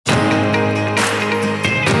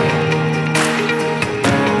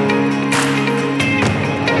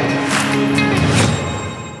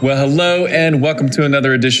Well, hello and welcome to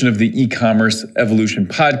another edition of the E-Commerce Evolution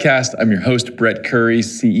Podcast. I'm your host, Brett Curry,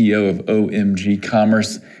 CEO of OMG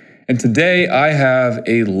Commerce. And today I have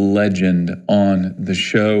a legend on the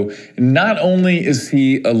show. Not only is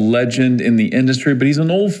he a legend in the industry, but he's an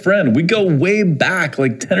old friend. We go way back,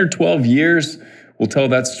 like 10 or 12 years. We'll tell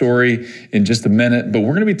that story in just a minute, but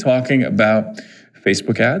we're going to be talking about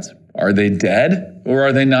Facebook ads. Are they dead or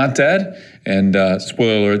are they not dead? And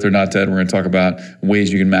spoiler alert, they're not dead. We're going to talk about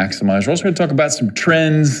ways you can maximize. We're also going to talk about some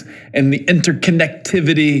trends and the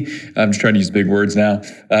interconnectivity. I'm just trying to use big words now.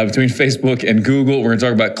 Between Facebook and Google. We're going to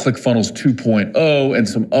talk about ClickFunnels 2.0 and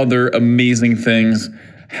some other amazing things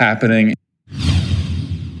happening.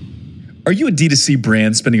 Are you a D2C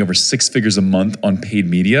brand spending over 6 figures a month on paid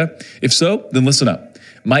media? If so, then listen up.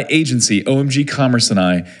 My agency, OMG Commerce, and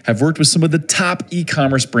I have worked with some of the top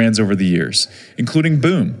e-commerce brands over the years, including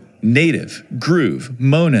Boom, Native, Groove,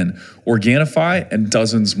 Monin, Organifi, and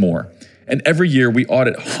dozens more. And every year we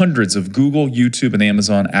audit hundreds of Google, YouTube, and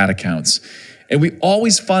Amazon ad accounts. And we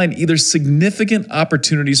always find either significant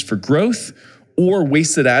opportunities for growth or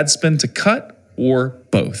wasted ad spend to cut, or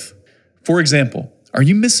both. For example, are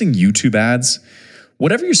you missing YouTube ads?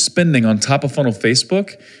 Whatever you're spending on top of funnel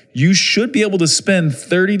Facebook, you should be able to spend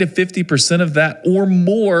 30 to 50% of that or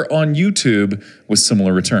more on YouTube with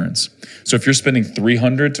similar returns. So if you're spending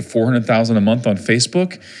 $300,000 to $400,000 a month on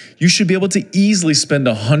Facebook, you should be able to easily spend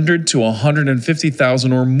 $100,000 to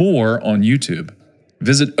 $150,000 or more on YouTube.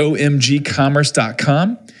 Visit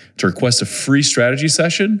omgcommerce.com to request a free strategy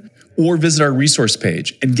session, or visit our resource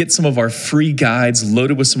page and get some of our free guides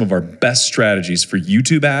loaded with some of our best strategies for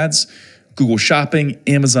YouTube ads, Google Shopping,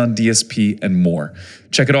 Amazon DSP, and more.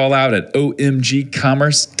 Check it all out at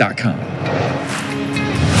omgcommerce.com.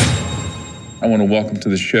 I want to welcome to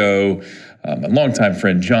the show a longtime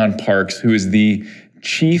friend, John Parks, who is the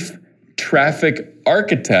Chief Traffic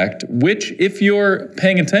Architect, which, if you're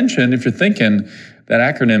paying attention, if you're thinking, that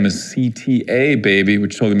acronym is CTA, baby,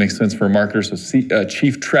 which totally makes sense for a marketer. So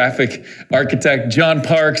Chief Traffic Architect, John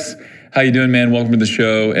Parks. How you doing, man? Welcome to the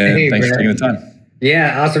show, and thanks for taking the time.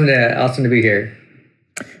 Yeah, awesome to be here.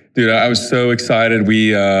 Dude, I was so excited.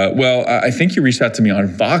 I think you reached out to me on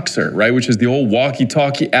Voxer, right? Which is the old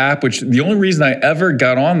walkie-talkie app, which the only reason I ever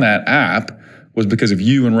got on that app was because of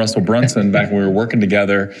you and Russell Brunson back when we were working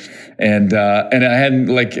together. And I hadn't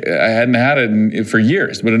had it for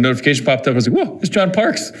years, but a notification popped up. I was like, whoa, it's John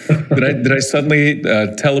Parks. Did I suddenly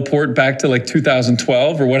teleport back to like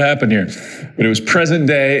 2012 or what happened here? But it was present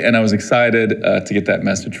day, and I was excited to get that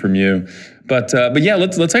message from you. But yeah,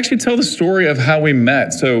 let's actually tell the story of how we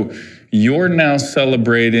met. So you're now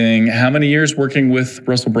celebrating how many years working with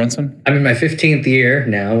Russell Brunson? I'm in my 15th year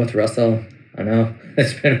now with Russell. I know,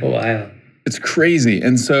 it's been a while. It's crazy.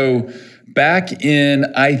 And so back in,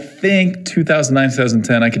 I think 2009,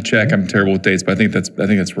 2010, I could check. I'm terrible with dates, but I think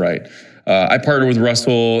that's right. I partnered with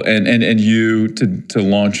Russell and you to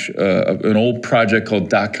launch an old project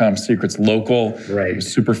called .com Secrets Local. Right. It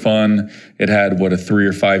was super fun. It had a 3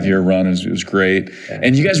 or 5 year run. It was great. Yeah.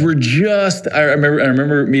 And you guys were I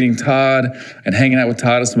remember meeting Todd and hanging out with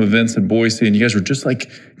Todd at some events in Boise, and you guys were just like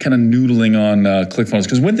kind of noodling on ClickFunnels.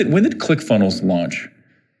 Because when did ClickFunnels launch?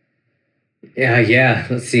 Yeah.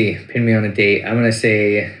 Let's see. Pin me on a date. I'm gonna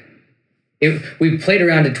say we played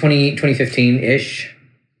around at 2015-ish.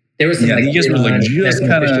 There was some you guys were just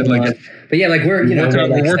kind of like, but yeah, like we're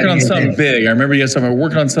working on something big. I remember you guys talking about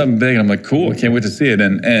working on something big. And I'm like, cool, I can't wait to see it.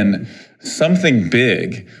 And something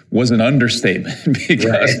big was an understatement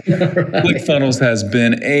because ClickFunnels has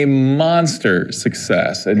been a monster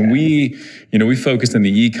success. And we focused in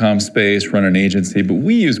the e-com space, run an agency, but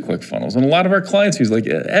we use ClickFunnels. And a lot of our clients use,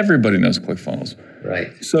 everybody knows ClickFunnels.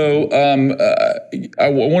 Right. So I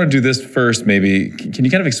want to do this first, maybe. Can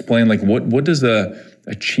you kind of explain, what does a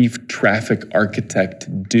chief traffic architect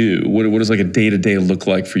do? What does a day-to-day look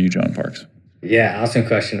like for you, John Parks? Yeah, awesome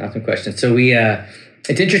question. So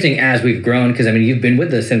it's interesting as we've grown, because you've been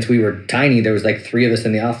with us since we were tiny. There was 3 of us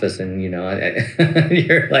in the office, and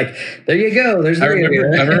you're like, there you go. There's 3 of you.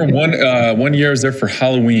 I remember one year I was there for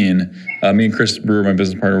Halloween. Me and Chris Brewer, my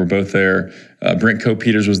business partner, were both there. Brent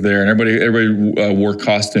Coe-Peters was there, and everybody wore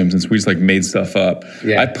costumes, and so we just made stuff up.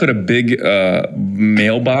 Yeah. I put a big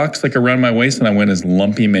mailbox around my waist, and I went as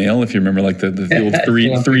lumpy mail. If you remember, the old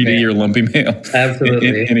 3D or lumpy mail.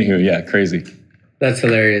 Absolutely. Anywho, yeah, crazy. That's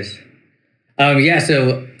hilarious.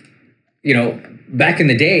 So back in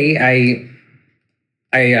the day,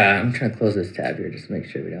 I'm trying to close this tab here just to make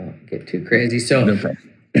sure we don't get too crazy. So, no problem.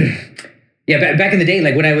 Yeah, back in the day,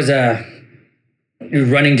 when I was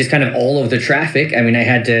running just kind of all of the traffic. I mean, I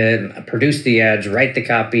had to produce the ads, write the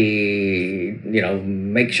copy,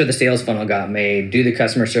 make sure the sales funnel got made, do the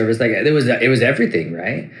customer service. Like it was everything,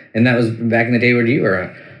 right? And that was back in the day when you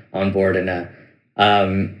were on board, and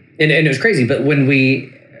it was crazy. But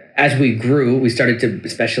as we grew, we started to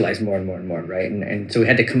specialize more and more and more, right? And so we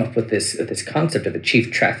had to come up with this concept of a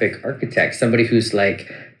chief traffic architect, somebody who's like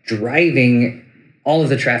driving all of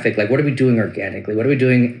the traffic. Like, what are we doing organically? What are we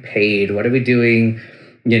doing paid? What are we doing,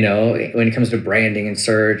 when it comes to branding and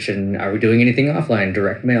search? And are we doing anything offline,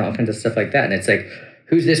 direct mail, all kinds of stuff like that? And it's like,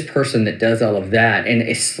 who's this person that does all of that? And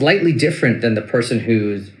it's slightly different than the person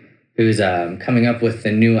who's coming up with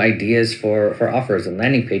the new ideas for offers and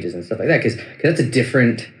landing pages and stuff like that, because that's a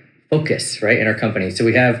different focus, right, in our company. So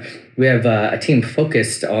we have a team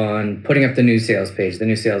focused on putting up the new sales page, the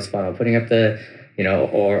new sales funnel, putting up the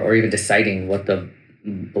or even deciding what the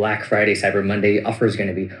Black Friday, Cyber Monday offer is going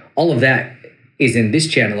to be. All of that is in this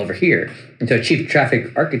channel over here. And so a chief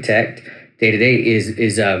traffic architect day to day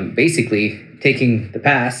is basically taking the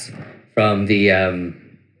pass from the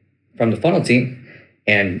funnel team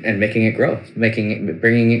and making it grow, making it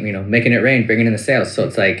rain, bringing in the sales. So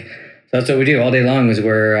it's like, so that's what we do all day long. Is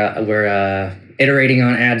we're iterating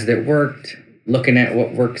on ads that worked, looking at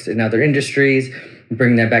what works in other industries,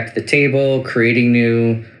 bringing that back to the table, creating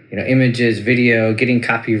new images, video, getting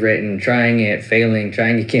copy written, trying it, failing,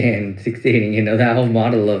 trying again, succeeding. That whole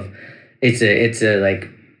model of it's like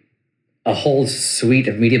a whole suite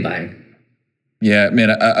of media buying. Yeah,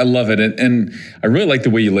 man, I love it. And I really like the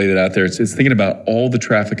way you laid it out there. It's thinking about all the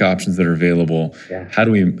traffic options that are available. Yeah. How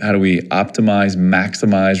do we optimize,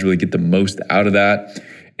 maximize, really get the most out of that?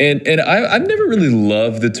 And I've never really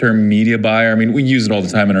loved the term media buyer. I mean, we use it all the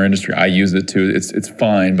time in our industry. I use it too. It's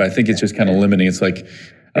fine, but I think it's just kind of limiting. It's like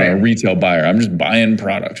a retail buyer. I'm just buying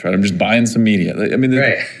products, right? I'm just buying some media. I mean,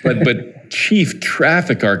 but chief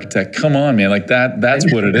traffic architect, come on, man, like that's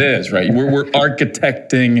what it is, right? We're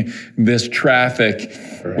architecting this traffic,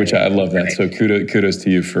 which I love that. So kudos to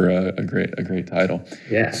you for a great title.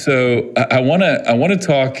 Yeah. So I want to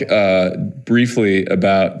talk briefly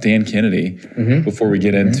about Dan Kennedy before we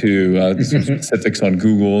get into some specifics on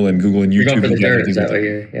Google and YouTube. You're going for the dirt, is that what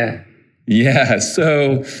you're? Yeah.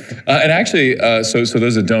 So, and actually, so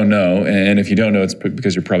those that don't know, and if you don't know, it's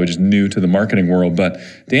because you're probably just new to the marketing world. But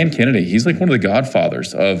Dan Kennedy, he's like one of the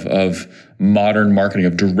godfathers of modern marketing,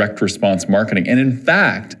 of direct response marketing. And in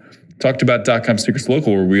fact, talked about .com Secrets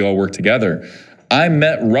Local, where we all work together. I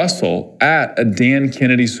met Russell at a Dan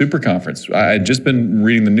Kennedy super conference. I had just been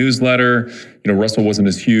reading the newsletter. Russell wasn't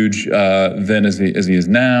as huge then as he is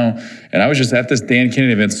now. And I was just at this Dan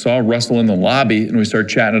Kennedy event, saw Russell in the lobby, and we started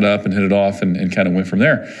chatting it up and hit it off and kind of went from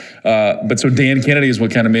there. But so Dan Kennedy is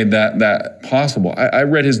what kind of made that possible. I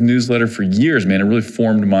read his newsletter for years, man. It really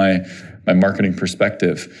formed my marketing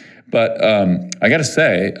perspective. But I got to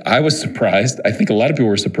say, I was surprised. I think a lot of people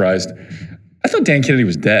were surprised. I thought Dan Kennedy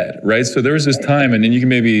was dead, right? So there was this time, and then you can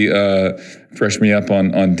maybe fresh me up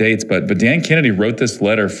on dates, but Dan Kennedy wrote this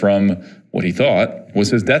letter from what he thought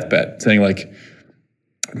was his deathbed, saying like,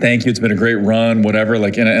 thank you, it's been a great run, whatever.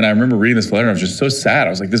 Like, and I remember reading this letter, and I was just so sad.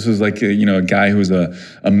 I was like, this was like, a guy who was a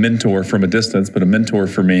mentor from a distance, but a mentor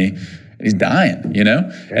for me. And he's dying,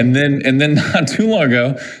 And then not too long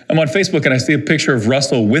ago, I'm on Facebook and I see a picture of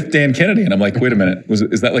Russell with Dan Kennedy, and I'm like, wait a minute,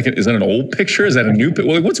 is that an old picture? Is that a new picture?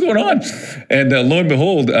 Well, what's going on? And lo and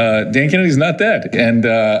behold, Dan Kennedy's not dead, and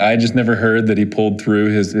I just never heard that he pulled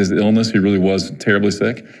through his illness. He really was terribly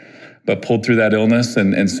sick, but pulled through that illness,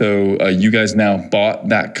 and so you guys now bought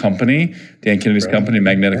that company, Dan Kennedy's company,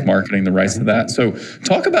 Magnetic Marketing, the rights to that. So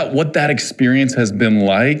talk about what that experience has been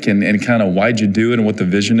like, and kind of why'd you do it, and what the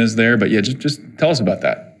vision is there. But yeah, just tell us about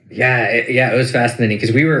that. Yeah, it was fascinating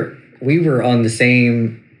because we were on the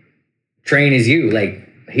same train as you. Like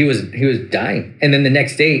he was dying, and then the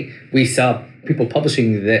next day we saw people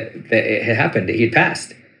publishing that it had happened, that he had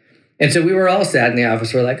passed. And so we were all sat in the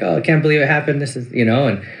office. We're like, oh, I can't believe it happened. This is,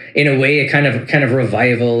 and in a way, a kind of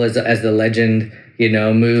revival as the legend,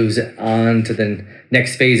 moves on to the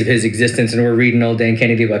next phase of his existence. And we're reading old Dan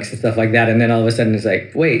Kennedy books and stuff like that. And then all of a sudden it's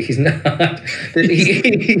like, wait, he's not. He's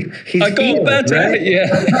I call that, right? Yeah.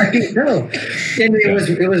 No. And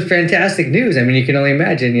it was fantastic news. I mean, you can only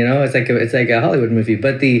imagine, it's like a Hollywood movie.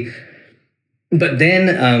 But then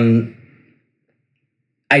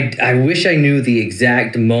I wish I knew the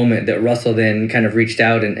exact moment that Russell then kind of reached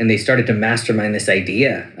out and they started to mastermind this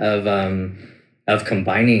idea of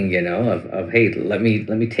combining, of hey, let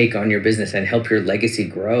me take on your business and help your legacy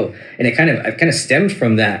grow. And it kind of stemmed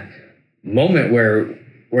from that moment where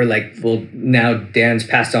we're like, well, now Dan's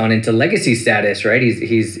passed on into legacy status, right?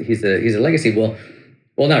 He's a legacy. Well,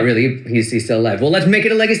 well, not really. He's still alive. Well, let's make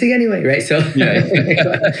it a legacy anyway, right? So, we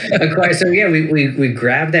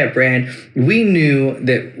grabbed that brand. We knew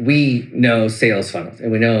that we know sales funnels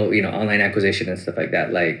and we know, online acquisition and stuff like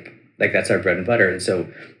that. Like that's our bread and butter. And so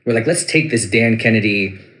we're like, let's take this Dan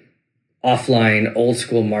Kennedy offline old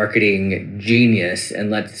school marketing genius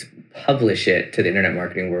and let's publish it to the internet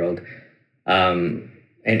marketing world,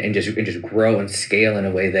 and just grow and scale in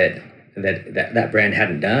a way that brand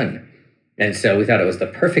hadn't done. And so we thought it was the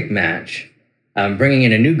perfect match, bringing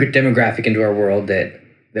in a new demographic into our world that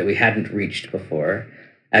we hadn't reached before,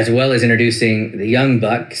 as well as introducing the young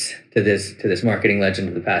bucks to this marketing legend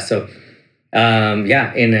of the past. So,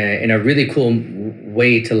 in a really cool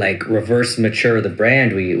way to like reverse mature the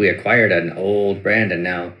brand, we acquired an old brand, and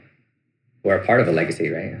now we're a part of a legacy,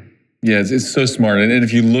 right? Yeah, it's so smart. And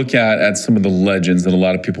if you look at some of the legends that a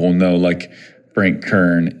lot of people will know, like Frank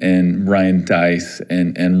Kern and Ryan Dice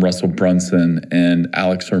and Russell Brunson and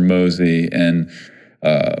Alex Hormozy and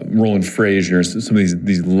Roland Frazier, some of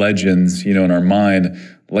these legends, in our mind,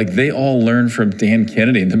 like they all learned from Dan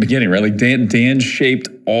Kennedy in the beginning, right? Like Dan shaped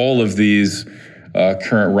all of these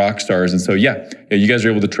current rock stars. And so, you guys are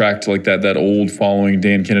able to track to like that old following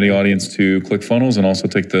Dan Kennedy audience to ClickFunnels, and also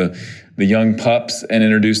take the young pups and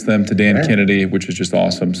introduce them to Dan Kennedy, which is just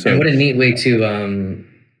awesome. So, and what a neat way to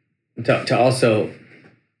also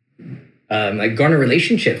like garner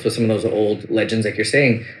relationships with some of those old legends, like you're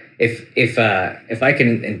saying. If I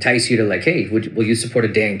can entice you to like, hey, will you support a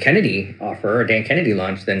Dan Kennedy offer or a Dan Kennedy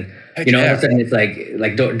launch? Then all of a sudden it's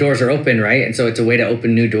like doors are open, right? And so it's a way to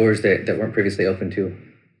open new doors that weren't previously open to.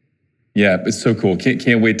 Yeah, it's so cool.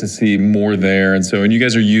 Can't wait to see more there. And you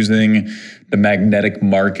guys are using the magnetic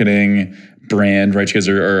marketing brand, right? You guys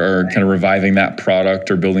are kind of reviving that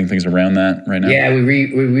product or building things around that right now. Yeah, we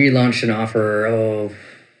relaunched an offer.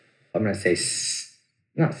 I'm gonna say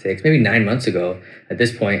not 6, maybe 9 months ago at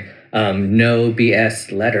this point. No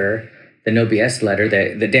BS letter. The no BS letter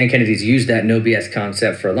that Dan Kennedy's used that no BS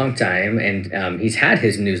concept for a long time, and he's had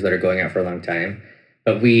his newsletter going out for a long time.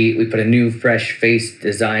 But we put a new fresh face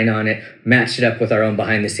design on it, matched it up with our own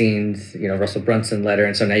behind the scenes, Russell Brunson letter,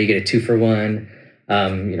 and so now you get a 2-for-1.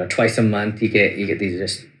 Twice a month you get these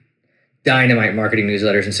just dynamite marketing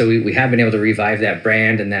newsletters, and so we have been able to revive that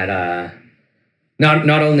brand and that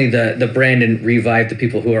not only the brand and revive the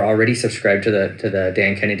people who are already subscribed to the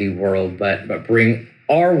Dan Kennedy world, but bring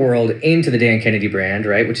our world into the Dan Kennedy brand,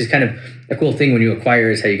 right? Which is kind of a cool thing when you acquire,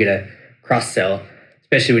 is how you get a cross sell.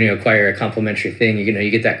 Especially when you acquire a complimentary thing,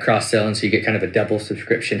 you get that cross sell, and so you get kind of a double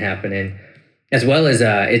subscription happening, as well as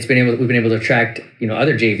we've been able to attract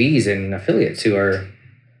other JVs and affiliates who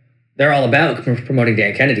they're all about promoting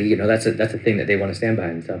Dan Kennedy. That's a thing that they want to stand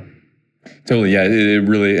behind. So totally, yeah, it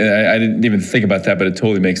really. I didn't even think about that, but it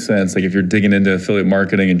totally makes sense. Like if you're digging into affiliate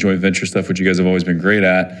marketing and joint venture stuff, which you guys have always been great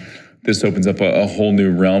at, this opens up a whole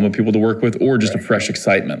new realm of people to work with, or just a fresh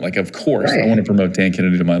excitement. Like, of course, I want to promote Dan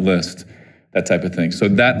Kennedy to my list. That type of thing. So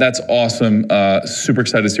that's awesome. Super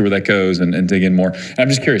excited to see where that goes and dig in more. And I'm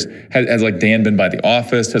just curious, has like Dan been by the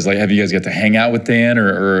office? Have you guys got to hang out with Dan,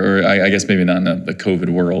 or I guess maybe not in the COVID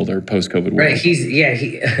world or post-COVID world? Right. He's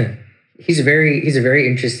a very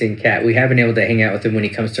interesting cat. We have been able to hang out with him when he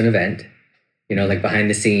comes to an event, like behind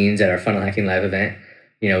the scenes at our Funnel Hacking Live event.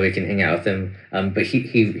 We can hang out with him. But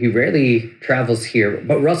he rarely travels here.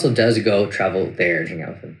 But Russell does go travel there and hang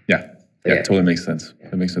out with him. Yeah, totally makes sense.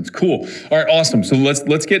 That makes sense. Cool. All right, awesome. So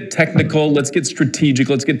let's get technical. Let's get strategic.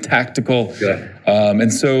 Let's get tactical. Good.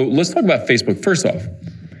 And so let's talk about Facebook. First off,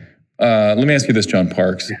 let me ask you this, John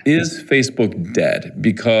Parks. Is Facebook dead?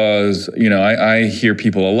 Because, I hear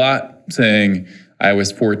people a lot saying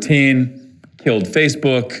iOS 14 killed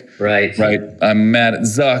Facebook. Right. I'm mad at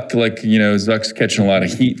Zuck. Zuck's catching a lot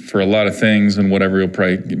of heat for a lot of things, and whatever, he'll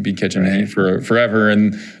probably be catching heat for forever.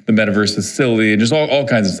 And the metaverse is silly, and just all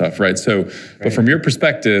kinds of stuff, right? So, but from your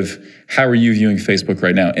perspective, how are you viewing Facebook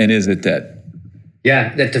right now? And is it dead?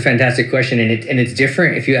 Yeah, that's a fantastic question, and it's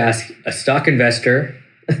different if you ask a stock investor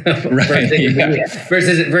versus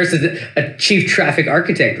a chief traffic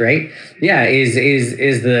architect, right? Yeah, is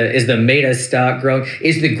the Meta stock growing?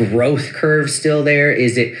 Is the growth curve still there?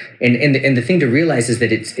 Is it? And the thing to realize is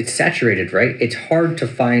that it's saturated, right? It's hard to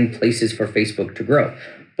find places for Facebook to grow,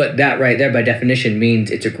 but that right there by definition means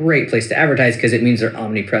it's a great place to advertise because it means they're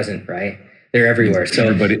omnipresent, right? They're everywhere. So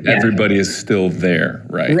everybody is still there,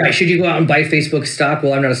 right? Right. Should you go out and buy Facebook stock?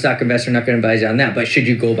 Well, I'm not a stock investor, I'm not going to advise you on that. But should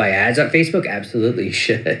you go buy ads on Facebook? Absolutely, you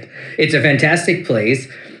should. It's a fantastic place.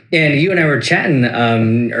 And you and I were chatting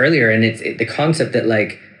earlier, and it's the concept that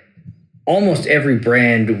like almost every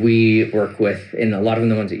brand we work with, and a lot of them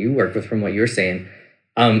the ones that you work with, from what you're saying,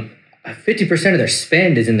 50% of their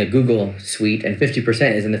spend is in the Google suite and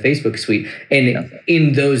 50% is in the Facebook suite. And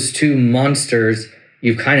in those two monsters,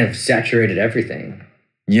 you've kind of saturated everything.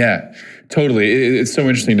 Yeah, totally. It's so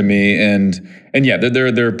interesting to me. And yeah,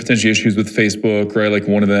 there are potentially issues with Facebook, right? Like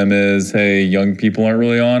one of them is, hey, young people aren't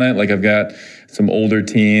really on it. Like I've got some older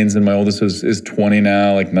teens and my oldest is 20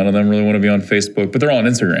 now. Like none of them really want to be on Facebook, but they're all on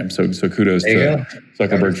Instagram. So kudos to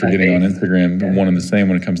Zuckerberg for getting on Instagram, one and the same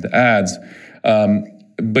when it comes to ads.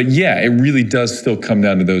 But yeah, it really does still come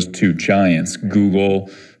down to those two giants, Google,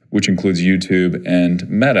 which includes YouTube, and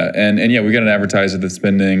Meta. And yeah, we got an advertiser that's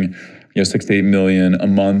spending 6 to 8 million a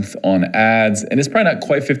month on ads. And it's probably not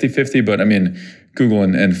quite 50-50, but I mean, Google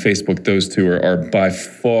and Facebook, those two are by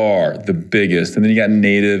far the biggest. And then you got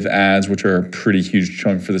native ads, which are a pretty huge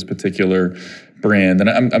chunk for this particular brand. And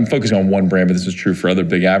I'm focusing on one brand, but this is true for other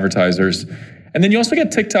big advertisers. And then you also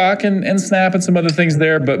get TikTok and Snap and some other things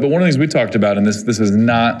there. But one of the things we talked about, and this is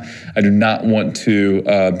not, I do not want to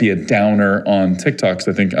be a downer on TikTok,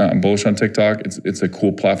 because I think I'm bullish on TikTok. It's a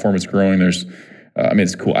cool platform. It's growing. There's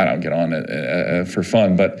it's cool. I don't get on it for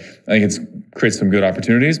fun, but I think it creates some good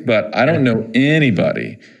opportunities. But I don't know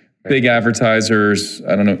anybody, big advertisers,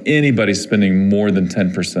 I don't know anybody spending more than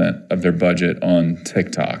 10% of their budget on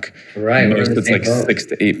TikTok. Right. Most it's like 6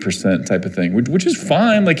 to 8% type of thing, which is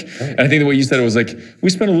fine. Like, and I think the way you said it was like, we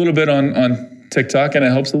spend a little bit on TikTok and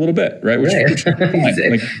it helps a little bit, right? Which is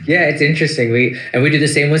fine. Like, yeah, it's interesting. We do the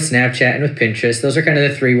same with Snapchat and with Pinterest. Those are kind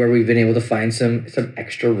of the three where we've been able to find some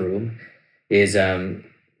extra room. Is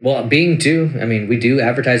Bing too. I mean, we do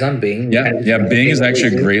advertise on Bing. Yeah, Bing is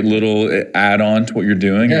actually a great little add-on to what you're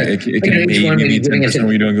doing. Yeah. It can maybe 10%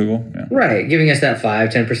 what you do on Google. Yeah. Right, giving us that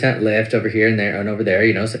 5-10% lift over here and there and over there.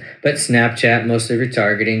 But Snapchat, mostly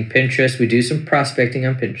retargeting. Pinterest, we do some prospecting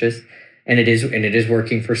on Pinterest, and it is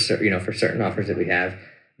working for certain offers that we have.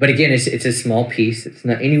 But again, it's a small piece. It's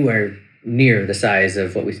not anywhere near the size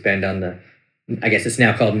of what we spend on the. I guess it's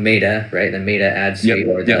now called Meta, right? The Meta ad suite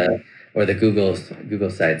or the Google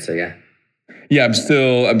side. So yeah. Yeah, I'm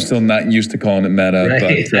still not used to calling it Meta,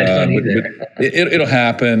 right. but it'll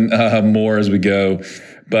happen more as we go.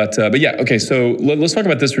 But yeah, okay. So let's talk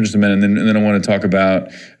about this for just a minute, and then I want to talk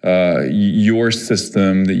about your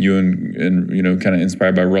system that you and kind of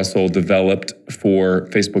inspired by Russell developed for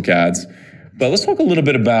Facebook ads. But let's talk a little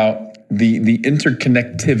bit about the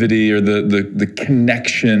interconnectivity or the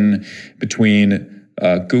connection between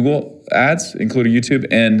Google ads, including YouTube,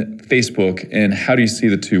 and Facebook, and how do you see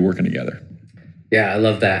the two working together? Yeah, I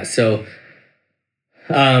love that. So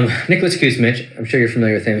Nicholas Kusmich, I'm sure you're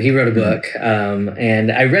familiar with him. He wrote a book,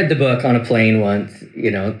 and I read the book on a plane once,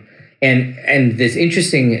 and this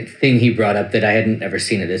interesting thing he brought up that I hadn't ever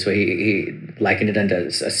seen it this way. He likened it unto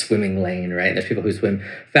a swimming lane, right? There's people who swim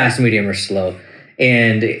fast, medium, or slow.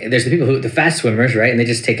 And there's the fast swimmers, right? And they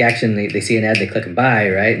just take action. They see an ad, they click and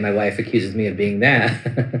buy, right? My wife accuses me of being that.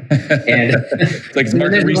 And it's like, it's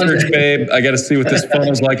market research, babe. I got to see what this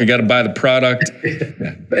funnel's like. I got to buy the product.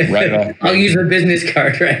 Yeah, right off. I'll use my business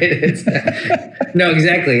card, right? No,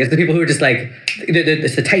 exactly. It's the people who are just like,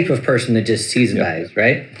 it's the type of person that just sees and buys,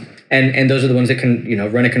 right? And those are the ones that can,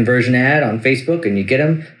 run a conversion ad on Facebook and you get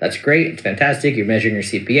them. That's great. It's fantastic. You're measuring your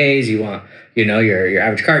CPAs. You want, your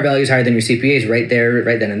average cart value is higher than your CPAs right there,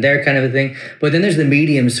 right then and there kind of a thing. But then there's the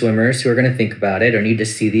medium swimmers who are going to think about it or need to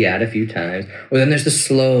see the ad a few times. Or then there's the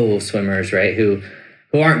slow swimmers, right? Who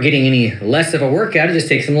aren't getting any less of a workout. It just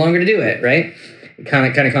takes them longer to do it, right? Kind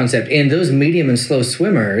of concept. And those medium and slow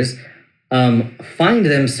swimmers find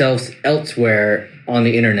themselves elsewhere on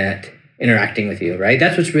the internet interacting with you, right?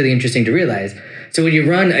 That's what's really interesting to realize. So when you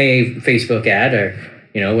run a Facebook ad, or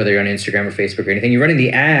whether you're on Instagram or Facebook or anything, you're running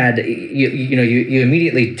the ad, you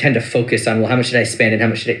immediately tend to focus on, well, how much did I spend and how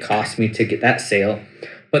much did it cost me to get that sale?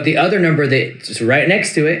 But the other number that's right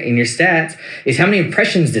next to it in your stats is how many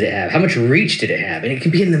impressions did it have? How much reach did it have? And it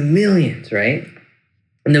can be in the millions, right?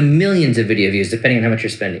 In the millions of video views, depending on how much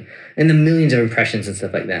you're spending, and the millions of impressions and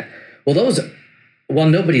stuff like that. Well, those, while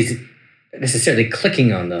nobody's necessarily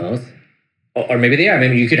clicking on those, or maybe they are.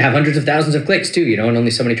 Maybe you could have hundreds of thousands of clicks too, and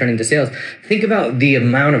only so many turn into sales. Think about the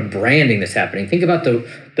amount of branding that's happening. Think about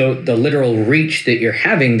the literal reach that you're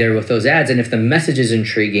having there with those ads. And if the message is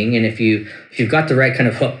intriguing, and if you've got the right kind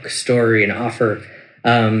of hook, story, and offer,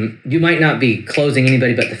 you might not be closing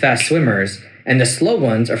anybody but the fast swimmers, and the slow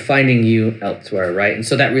ones are finding you elsewhere, right? And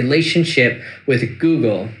so that relationship with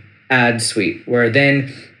Google Ad Suite, where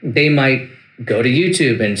then they might go to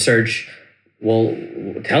YouTube and search, well,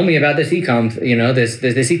 tell me about this e-com,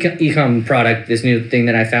 this e-com product, this new thing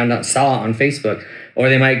that I saw on Facebook. Or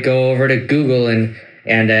they might go over to Google and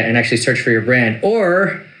actually search for your brand.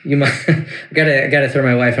 Or you might I gotta throw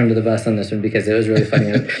my wife under the bus on this one because it was really funny.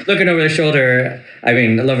 I was looking over the shoulder. I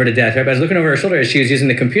mean, I love her to death, right? But I was looking over her shoulder as she was using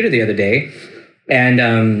the computer the other day, and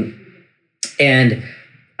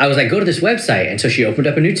I was like, go to this website. And so she opened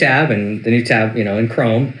up a new tab, and the new tab, in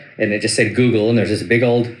Chrome, and it just said Google, and there's this big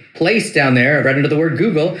old place down there right under the word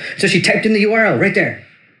Google. So she typed in the URL right there,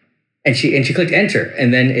 and she clicked enter,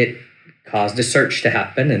 and then it caused a search to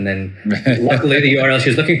happen, and then luckily the URL she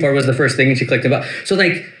was looking for was the first thing, and she clicked about. So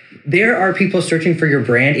like, there are people searching for your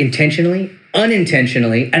brand intentionally,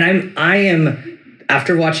 unintentionally, and I am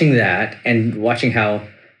after watching that and watching how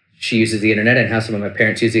she uses the internet and how some of my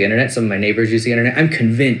parents use the internet, some of my neighbors use the internet, I'm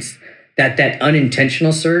convinced that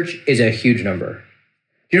unintentional search is a huge number.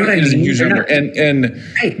 You know what I mean? It's a huge number. And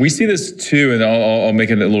right. We see this too, and I'll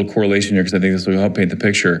make it a little correlation here because I think this will help paint the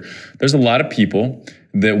picture. There's a lot of people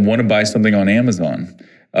that want to buy something on Amazon,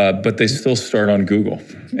 but they still start on Google.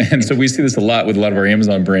 And so we see this a lot with a lot of our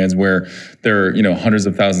Amazon brands where there are, hundreds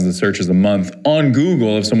of thousands of searches a month on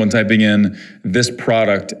Google of someone typing in this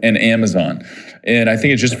product and Amazon. And I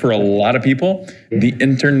think it's just for a lot of people, the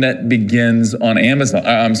internet begins on Amazon.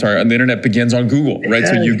 The internet begins on Google, right?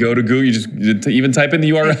 So you go to Google, you just even type in the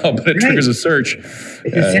URL, but it triggers a search.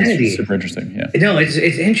 It's insanity. It's super interesting, yeah. No, it's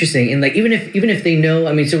interesting. And like, even if they know,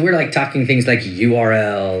 I mean, so we're like talking things like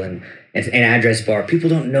URL and address bar. People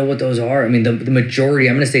don't know what those are. I mean, the majority,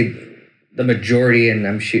 I'm going to say the majority, and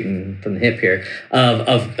I'm shooting from the hip here,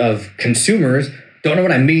 of consumers don't know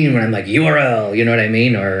what I mean when I'm like URL, you know what I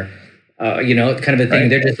mean? Or, kind of a thing. Right.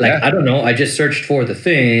 They're just like, I don't know. I just searched for the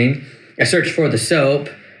thing. I searched for the soap,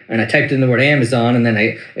 and I typed in the word Amazon, and then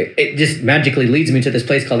it just magically leads me to this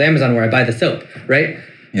place called Amazon where I buy the soap, right?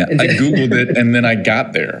 Yeah, I Googled it, and then I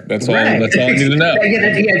got there. That's all. Right. That's all I need to know.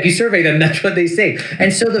 If you survey them, that's what they say.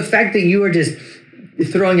 And so the fact that you are just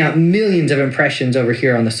throwing out millions of impressions over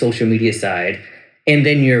here on the social media side, and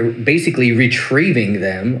then you're basically retrieving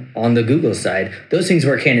them on the Google side, those things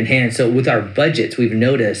work hand in hand. So with our budgets, we've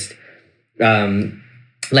noticed,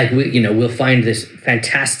 we'll find this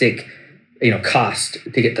fantastic, cost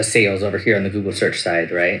to get the sales over here on the Google search side,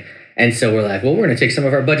 right? And so we're like, well, we're going to take some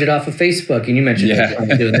of our budget off of Facebook. And you mentioned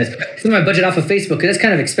doing this. Some of my budget off of Facebook, because that's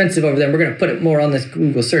kind of expensive over there. And we're going to put it more on this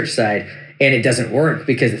Google search side. And it doesn't work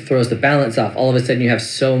because it throws the balance off. All of a sudden, you have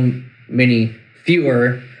so many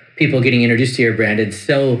fewer people getting introduced to your brand. And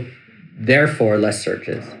so, therefore, less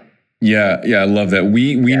searches. Yeah, I love that.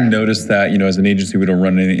 We noticed that, as an agency, we don't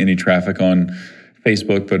run any traffic on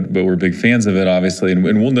Facebook, but we're big fans of it, obviously. And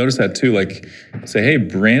we'll notice that too, like say, hey,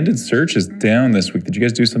 branded search is down this week. Did you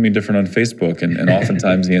guys do something different on Facebook? And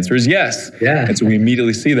oftentimes the answer is yes. Yeah. And so we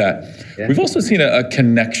immediately see that. Yeah. We've also seen a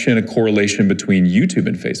connection, a correlation between YouTube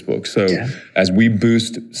and Facebook. So as we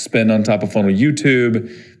boost spend on top of funnel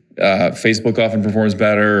YouTube, Facebook often performs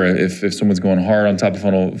better. If someone's going hard on top of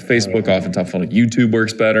funnel Facebook, often top of funnel YouTube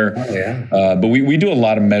works better. But we do a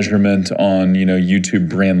lot of measurement on YouTube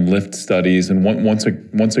brand lift studies, and once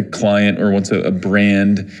a client or once a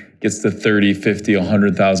brand gets to 30, 50,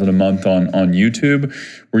 100,000 a month on YouTube,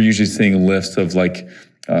 we're usually seeing lifts of like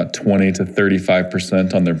 20 to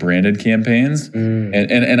 35% on their branded campaigns.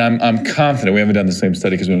 And I'm confident, we haven't done the same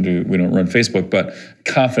study because we don't run Facebook, but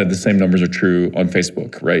confident the same numbers are true on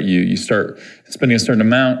Facebook, right? You start spending a certain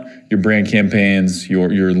amount, your brand campaigns,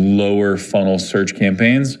 your lower funnel search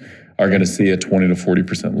campaigns are going to see a 20 to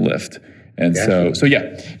 40% lift. And so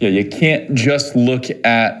you can't just look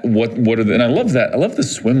at what are the, and I love that. I love the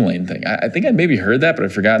swim lane thing. I think I maybe heard that, but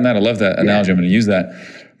I've forgotten that. I love that analogy. I'm going to use that.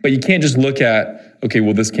 But you can't just look at, okay,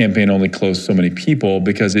 well, this campaign only closed so many people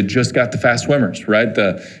because it just got the fast swimmers, right?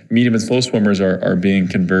 The medium and slow swimmers are being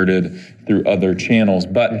converted through other channels,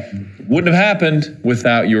 but wouldn't have happened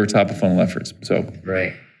without your top of funnel efforts. So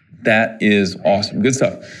that is awesome. Good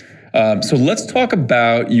stuff. So let's talk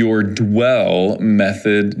about your DWELL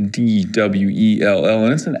method, DWELL,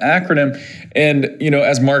 and it's an acronym. And,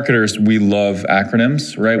 as marketers, we love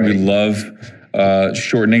acronyms, right? We love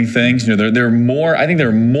shortening things. There are more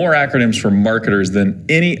acronyms for marketers than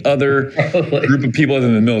any other group of people other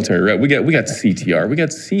than the military, right? We got CTR, we got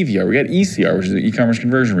CVR, we got ECR, which is the e-commerce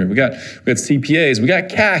conversion rate. We got CPAs, we got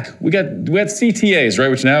CAC, we got CTAs, right?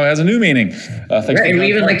 Which now has a new meaning. And we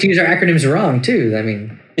even like to use our acronyms wrong too. I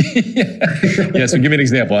mean. Yeah. So give me an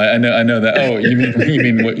example. I know that. Oh, you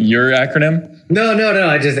mean what, your acronym? No.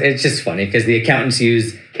 It's just funny because the accountants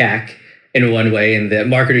use CAC in one way, and the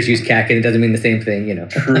marketers use CAC, and it doesn't mean the same thing,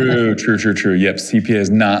 True. Yep, CPA is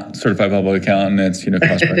not certified public accountant. It's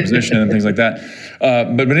cost per acquisition and things like that.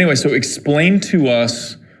 But anyway, so explain to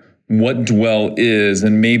us what DWELL is,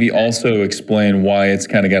 and maybe also explain why it's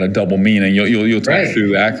kind of got a double meaning. You'll talk through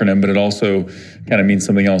the acronym, but it also kind of means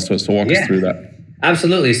something else. So walk us through that.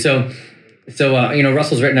 Absolutely. So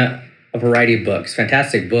Russell's written a variety of books,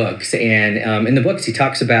 fantastic books, and in the books he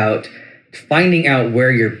talks about finding out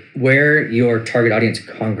where your target audience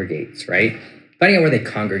congregates, right? Finding out where they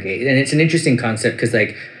congregate, and it's an interesting concept because,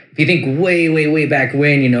 like, if you think way back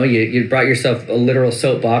when, you brought yourself a literal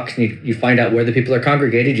soapbox and you find out where the people are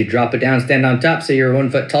congregated, you drop it down, stand on top, so you're 1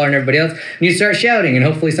 foot taller than everybody else, and you start shouting, and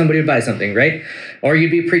hopefully somebody would buy something, right? Or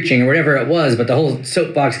you'd be preaching or whatever it was, but the whole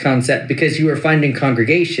soapbox concept, because you were finding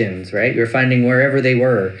congregations, right? You were finding wherever they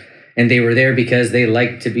were, and they were there because they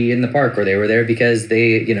liked to be in the park, or they were there because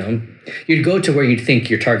you'd go to where you'd think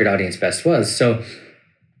your target audience best was. So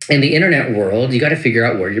in the internet world, you got to figure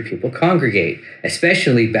out where your people congregate,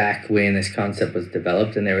 especially back when this concept was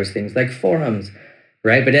developed and there was things like forums,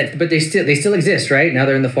 right? But they still exist, right? Now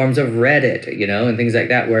they're in the forms of Reddit, and things like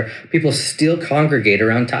that, where people still congregate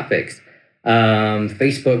around topics.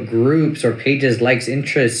 Facebook groups or pages, likes,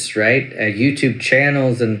 interests, right? YouTube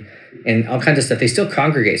channels and all kinds of stuff. They still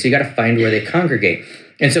congregate. So you got to find where they congregate.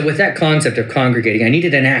 And so with that concept of congregating, I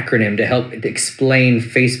needed an acronym to help explain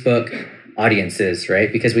Facebook audiences,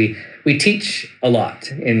 right? Because we teach a lot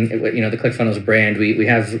in the ClickFunnels brand. We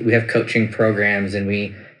have coaching programs, and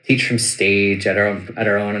we teach from stage at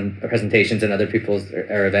our own presentations and other people's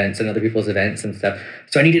events and stuff.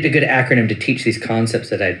 So I needed a good acronym to teach these concepts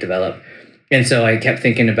that I developed. And so I kept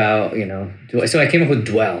thinking about, so I came up with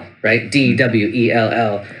dwell, right?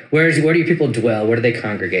 DWELL. Where do your people dwell? Where do they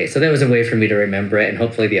congregate? So that was a way for me to remember it, and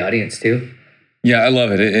hopefully the audience too. Yeah, I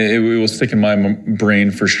love it. It will stick in my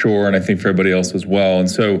brain for sure, and I think for everybody else as well. And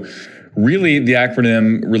so really the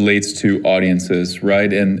acronym relates to audiences,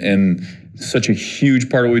 right? And such a huge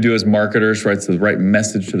part of what we do as marketers, right? So the right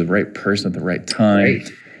message to the right person at the right time.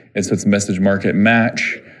 Right. And so it's message, market,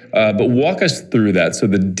 match. But walk us through that. So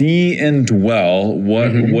the D in dwell,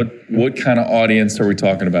 what kind of audience are we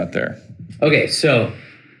talking about there? Okay, so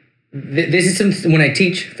this is when I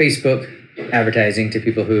teach Facebook advertising to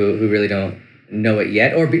people who really don't know it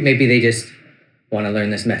yet, or maybe they just want to learn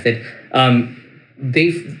this method.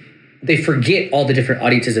 They forget all the different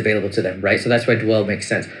audiences available to them, right? So that's why dwell makes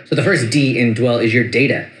sense. So the first D in dwell is your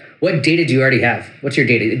data. What data do you already have? What's your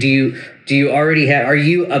data? Do you already have? Are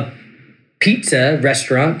you a pizza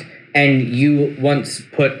restaurant and you once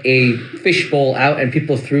put a fishbowl out and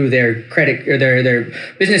people threw their credit or their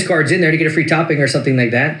business cards in there to get a free topping or something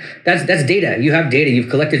like that? That's data. You have data. You've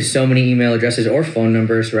collected so many email addresses or phone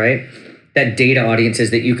numbers, right? That data audiences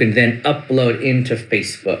that you can then upload into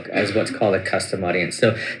Facebook as what's called a custom audience.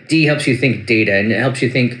 So D helps you think data, and it helps you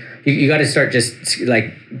think, you got to start just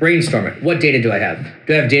like brainstorm it. What data do I have?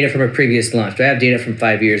 Do I have data from a previous launch? Do I have data from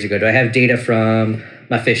 5 years ago? Do I have data from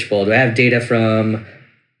my fishbowl? Do I have data from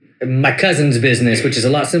my cousin's business, which is a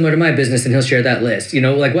lot similar to my business, and he'll share that list?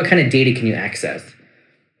 Like what kind of data can you access?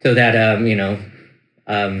 So that,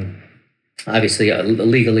 obviously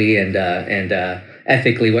legally and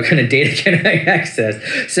ethically, what kind of data can I access?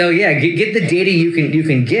 So yeah, get the data you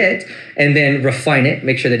can get, and then refine it.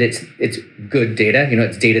 Make sure that it's good data.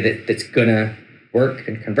 It's data that's gonna work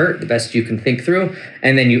and convert the best you can think through,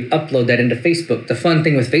 and then you upload that into Facebook. The fun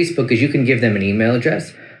thing with Facebook is you can give them an email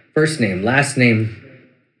address, first name, last name,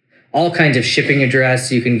 all kinds of shipping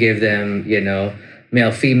address. You can give them,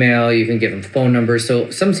 male, female. You can give them phone numbers. So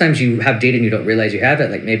sometimes you have data and you don't realize you have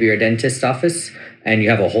it. Like maybe you're a dentist's office and you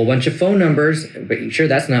have a whole bunch of phone numbers, but sure,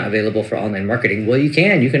 that's not available for online marketing. Well, you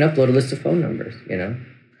can upload a list of phone numbers,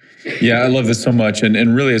 Yeah, I love this so much.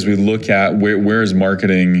 And really, as we look at where is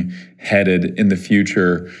marketing headed in the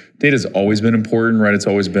future, data has always been important, right? It's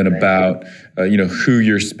always been about, who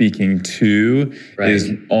you're speaking to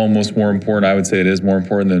is almost more important. I would say it is more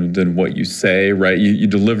important than what you say, right? You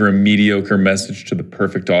deliver a mediocre message to the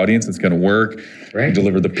perfect audience, it's going to work. Right. You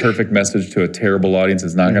deliver the perfect message to a terrible audience,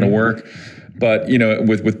 it's not going to work. But,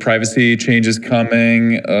 with privacy changes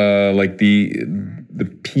coming, like the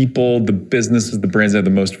people, the businesses, the brands that have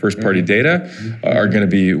the most first-party data are going to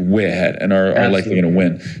be way ahead and are likely going to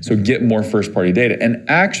win. So get more first-party data. And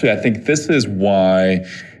actually, I think this is why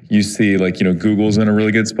you see Google's in a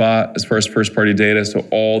really good spot as far as first-party data. So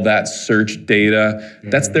all that search data,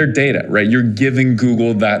 that's their data, right? You're giving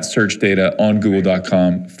Google that search data on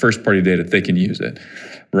google.com, first-party data, they can use it.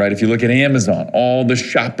 Right? If you look at Amazon, all the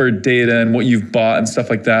shopper data and what you've bought and stuff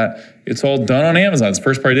like that, it's all done on Amazon. It's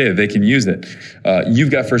first-party data. They can use it.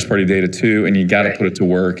 You've got first-party data too, and you got to put it to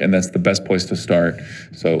work, and that's the best place to start.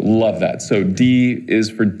 So love that. So D is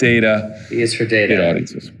for data. D is for data. Data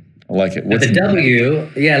audiences. I like it. What's the W?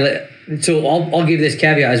 Yeah. So I'll give this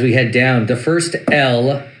caveat as we head down. The first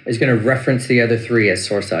L is going to reference the other three as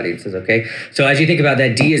source audiences. Okay. So as you think about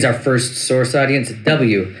that, D is our first source audience.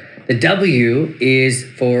 W The W is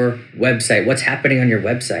for website. What's happening on your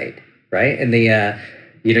website, right? And the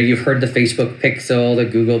you've heard the Facebook pixel, the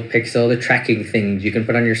Google pixel, the tracking things you can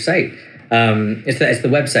put on your site. It's the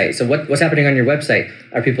website. So what's happening on your website?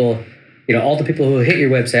 Are people, all the people who hit your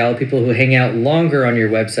website, all the people who hang out longer on your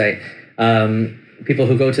website, people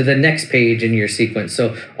who go to the next page in your sequence.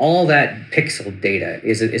 So all that pixel data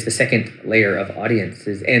is the second layer of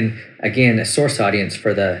audiences, and again, a source audience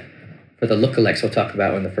for the lookalikes we'll talk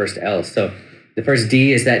about in the first L. So the first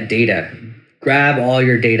D is that data. Grab all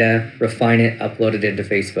your data, refine it, upload it into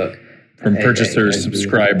Facebook. From purchasers,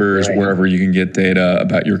 subscribers, right. Wherever you can get data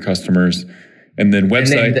about your customers. And then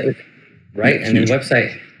website. And then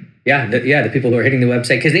website. The people who are hitting the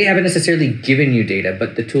website, because they haven't necessarily given you data,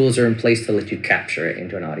 but the tools are in place to let you capture it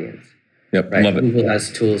into an audience. Yep, right? Love it. Google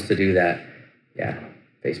has tools to do that. Yeah,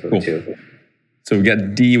 Facebook too. So we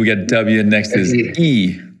got D, we got W, next is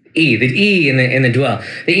E. The E in the dwell.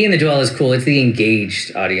 The E in the dwell is cool. It's the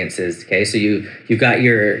engaged audiences. Okay, so you've got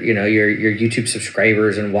your YouTube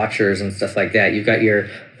subscribers and watchers and stuff like that. You've got your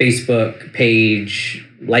Facebook page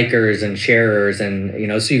likers and sharers, and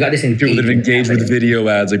so you got this engagement. People that have engaged with video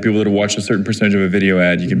ads, like people that have watched a certain percentage of a video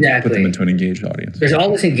ad, you can put them into an engaged audience. There's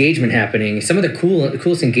all this engagement happening. Some of the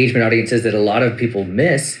coolest engagement audiences that a lot of people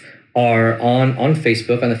miss are on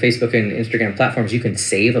Facebook, on the Facebook and Instagram platforms. You can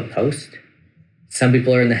save a post. Some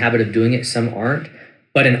people are in the habit of doing it, some aren't.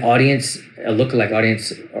 But a lookalike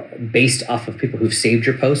audience based off of people who've saved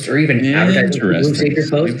your post, or even advertising people who've saved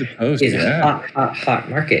your post, is a hot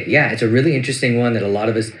market. Yeah, it's a really interesting one that a lot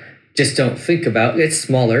of us just don't think about. It's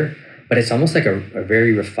smaller, but it's almost like a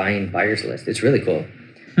very refined buyer's list. It's really cool.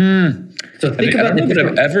 So think about. I don't know that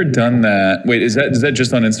I've ever done that. Wait, is that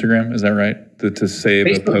just on Instagram? Is that right? To save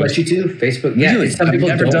Facebook a post? lets you too. Facebook. Yeah, really? Some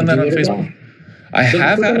people I've never done that on Facebook. I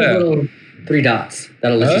have had a 3 dots.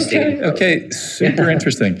 That'll let you save. Okay, super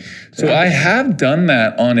interesting. So I have done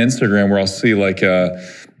that on Instagram, where I'll see like a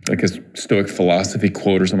Stoic philosophy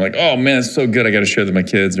quote or something, like, oh man, it's so good, I got to share that with my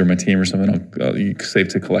kids or my team or something. I'll save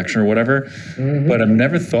to collection or whatever. Mm-hmm. But I've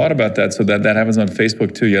never thought about that. So that happens on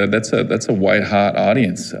Facebook too. Yeah, that's a white hot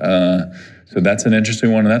audience. So that's an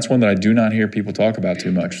interesting one, and that's one that I do not hear people talk about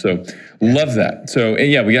too much. So love that. So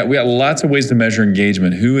yeah, we got lots of ways to measure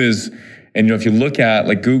engagement. And if you look at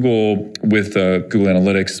like Google with Google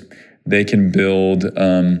Analytics, they can build.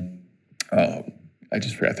 I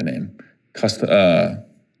just forgot the name.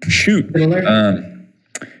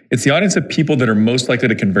 It's the audience of people that are most likely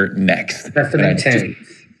to convert next. Custom intent.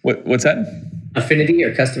 What's that? Affinity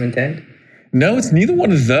or custom intent? No, it's neither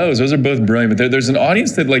one of those. Those are both brilliant. But there's an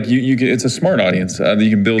audience that like you can, it's a smart audience that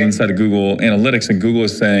you can build inside of Google Analytics, and Google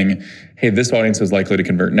is saying, hey, this audience is likely to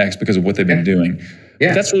convert next because of what they've been doing.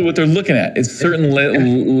 Yeah. That's really what they're looking at. It's certain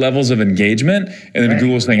levels of engagement, and then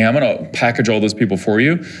Google's saying, hey, I'm going to package all those people for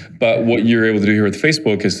you. But what you're able to do here with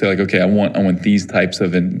Facebook is say, like, okay, I want these types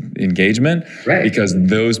of engagement, because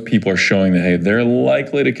those people are showing that, hey, they're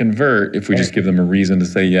likely to convert if we just give them a reason to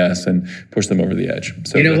say yes and push them over the edge.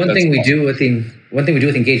 So one thing we do with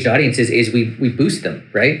engaged audiences is we boost them,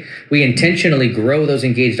 right? We intentionally grow those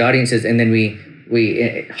engaged audiences, and then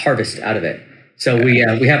we harvest out of it. So we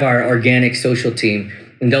have our organic social team,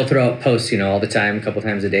 and they'll throw out posts, all the time, a couple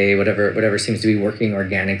times a day, whatever seems to be working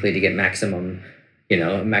organically to get maximum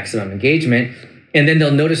engagement. And then they'll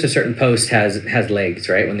notice a certain post has legs,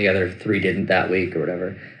 right? When the other 3 didn't that week or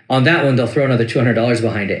whatever. On that one, they'll throw another $200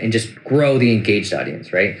 behind it and just grow the engaged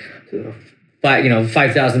audience, right? So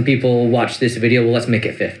 5,000 people watched this video. Well, let's make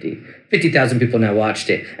it 50. 50,000 people now watched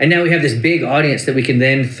it. And now we have this big audience that we can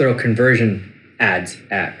then throw conversion ads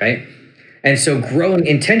at, right? And so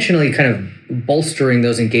intentionally kind of bolstering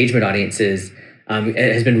those engagement audiences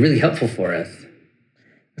has been really helpful for us.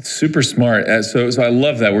 It's super smart. So I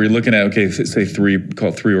love that, where you're looking at, okay, say 3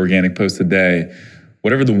 organic posts a day.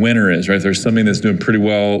 Whatever the winner is, right? If there's something that's doing pretty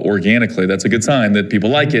well organically, that's a good sign that people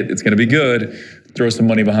like it. It's going to be good. Throw some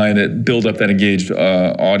money behind it, build up that engaged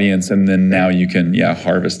audience, and then now you can,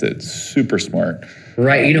 harvest it. Super smart.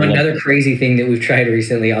 Right. Another crazy thing that we've tried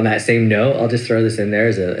recently on that same note, I'll just throw this in there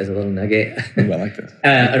as a little nugget. Ooh, I like this.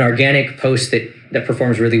 An organic post that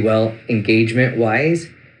performs really well engagement-wise.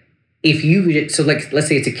 Let's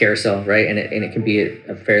say it's a carousel, right? And it can be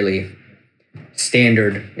a fairly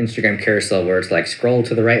standard Instagram carousel where it's like scroll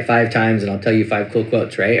to the right 5 times and I'll tell you 5 cool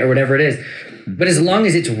quotes, right? Or whatever it is. But as long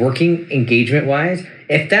as it's working engagement-wise,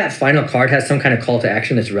 if that final card has some kind of call to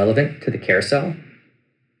action that's relevant to the carousel,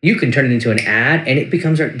 you can turn it into an ad, and it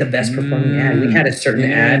becomes the best performing ad. We had a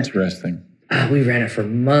certain ad. Interesting. We ran it for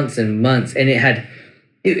months and months, and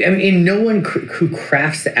no one who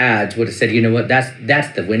crafts the ads would have said, you know what, that's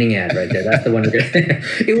the winning ad right there. That's the one.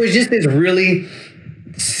 It was just this really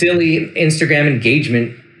silly Instagram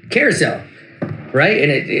engagement carousel. Right,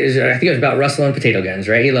 and I think it was about Russell and potato guns.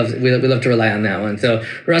 Right, we love to rely on that one. So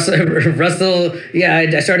Russell, yeah,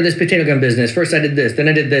 I started this potato gun business. First, I did this, then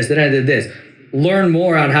I did this, then I did this. Learn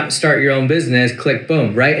more on how to start your own business. Click,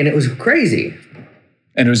 boom, right, and it was crazy.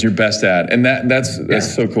 And it was your best ad, and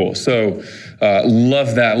that's so cool. So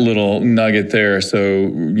love that little nugget there.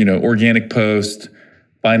 So organic post,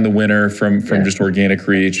 find the winner from just organic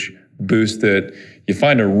reach, boost it. You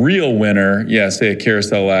find a real winner, say a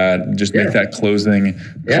carousel ad, just make that closing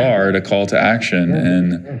card a call to action,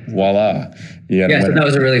 and voila. So that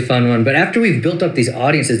was a really fun one. But after we've built up these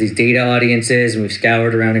audiences, these data audiences, and we've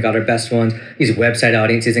scoured around and got our best ones, these website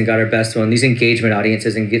audiences and got our best one, these engagement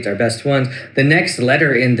audiences and get our best ones, the next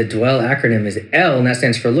letter in the Dwell acronym is L, and that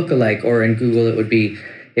stands for lookalike, or in Google it would be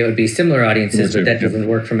similar audiences, but that doesn't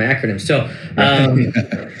work from acronyms. So,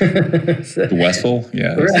 Wessel, right.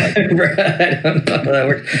 I don't know how that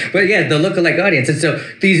works, but the lookalike audience. And so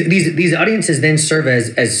these audiences then serve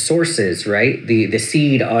as sources, right? The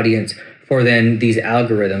seed audience for then these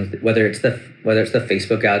algorithms, whether it's the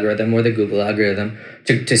Facebook algorithm or the Google algorithm,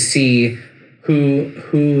 to see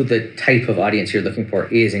who the type of audience you're looking for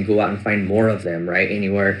is, and go out and find more of them, right?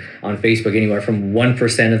 Anywhere on Facebook, anywhere from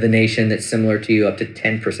 1% of the nation that's similar to you up to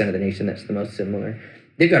 10% of the nation that's the most similar.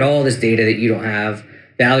 They've got all this data that you don't have.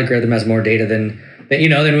 The algorithm has more data than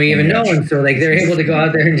we even know, and so they're able to go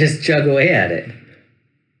out there and just chug away at it.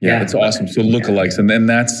 Yeah, that's awesome. So lookalikes, and then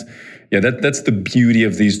that's the beauty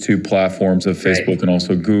of these two platforms of Facebook and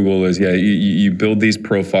also Google is you build these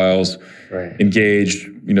profiles, engage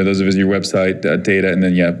those of your website data, and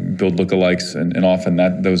then build lookalikes, and often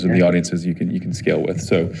those are the audiences you can scale with.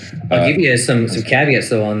 So I'll give you some caveats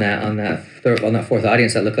though on that fourth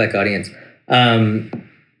audience, that lookalike audience.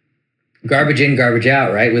 Garbage in, garbage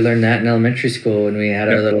out, right? We learned that in elementary school when we had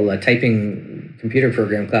our little typing computer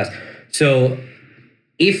program class. So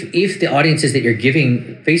if the audiences that you're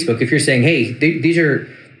giving Facebook, if you're saying, hey, these are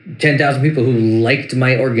 10,000 people who liked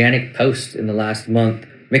my organic post in the last month,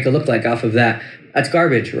 make a lookalike off of that, that's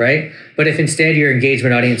garbage, right? But if instead your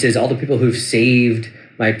engagement audience is all the people who've saved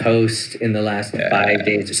my post in the last 5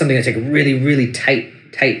 days, or something that's like really, really tight,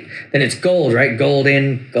 then it's gold, right? Gold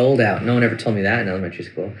in, gold out. No one ever told me that in elementary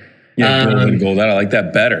school. Gold in, gold out. I like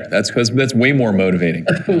that better. That's way more motivating.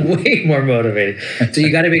 Way more motivating. So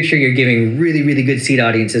you got to make sure you're giving really, really good seed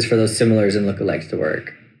audiences for those similars and lookalikes to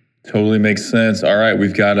work. Totally makes sense. All right,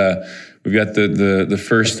 we've got the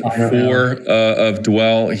first four of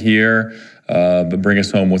Dwell here, but bring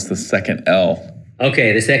us home. What's the second L?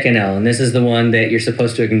 Okay, the second L, and this is the one that you're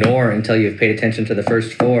supposed to ignore until you've paid attention to the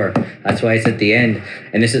first four. That's why it's at the end.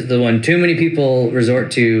 And this is the one too many people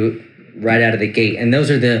resort to right out of the gate, and those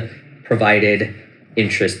are the provided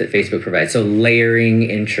interests that Facebook provides. So layering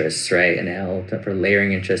interests, right? An L for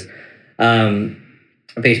layering interests.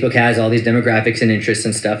 Facebook has all these demographics and interests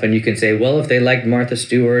and stuff, and you can say, well, if they like Martha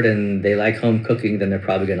Stewart and they like home cooking, then they're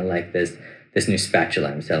probably going to like this new spatula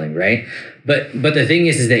I'm selling, right? But the thing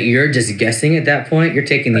is that you're just guessing at that point. You're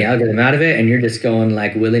taking the algorithm out of it, and you're just going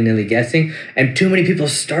like willy-nilly guessing. And too many people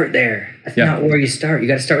start there. That's not where you start. You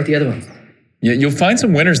got to start with the other ones. Yeah, you'll find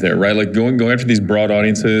some winners there, right? Like going after these broad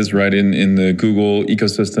audiences, right? In the Google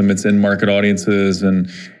ecosystem, it's in market audiences and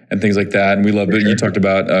things like that. And we love it. You talked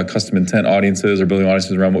about custom intent audiences or building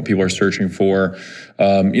audiences around what people are searching for.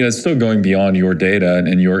 It's still going beyond your data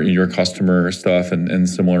and your customer stuff and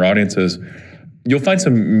similar audiences. You'll find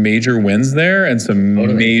some major wins there and some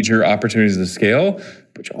major opportunities to scale,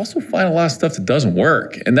 but you also find a lot of stuff that doesn't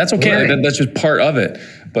work. And that's okay. Right. That's just part of it.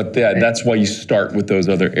 But that's why you start with those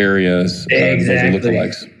other areas, exactly. Those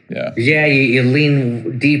lookalikes. Yeah. Yeah, you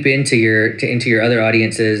lean deep into your other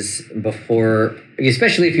audiences before,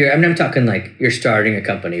 especially if I'm talking like you're starting a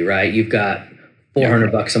company, right? You've got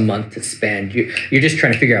 $400 a month to spend. You're just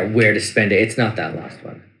trying to figure out where to spend it. It's not that last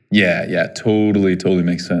one. Yeah, totally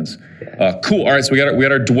makes sense. Yeah. Cool. All right, so we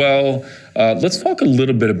got our Dwell. Let's talk a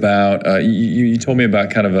little bit about. You told me about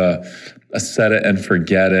kind of a set it and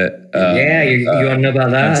forget it. You want to know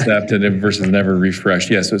about that? Concept versus never refresh.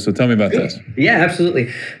 Yeah. So tell me about this. Yeah,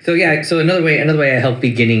 absolutely. So another way I help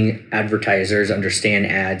beginning advertisers understand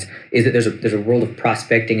ads is that there's a world of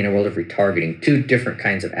prospecting and a world of retargeting. Two different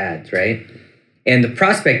kinds of ads, right? And the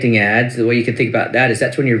prospecting ads, the way you can think about that is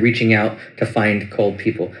that's when you're reaching out to find cold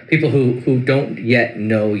people who don't yet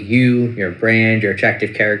know you, your brand, your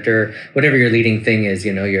attractive character, whatever your leading thing is,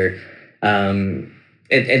 and they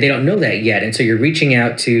don't know that yet. And so you're reaching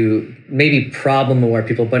out to maybe problem-aware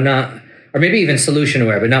people, but not or maybe even solution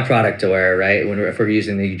aware, but not product aware, right? If we're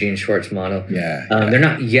using the Eugene Schwartz model, they're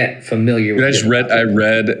not yet familiar with it. I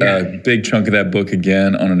read a big chunk of that book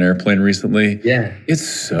again on an airplane recently. Yeah. It's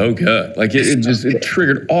so good. Like it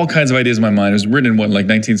triggered all kinds of ideas in my mind. It was written in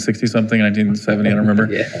 1960 something, 1970, I don't remember.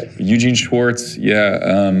 Yes. Eugene Schwartz, what's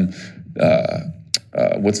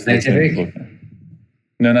the name of the book?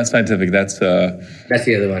 No, not Scientific. That's the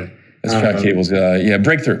other one. That's Jack Cable's.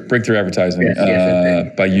 Breakthrough Advertising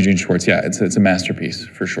by Eugene Schwartz. Yeah, it's a masterpiece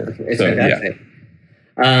for sure. It's fantastic.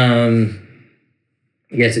 Yeah.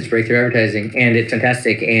 Yes, it's Breakthrough Advertising, and it's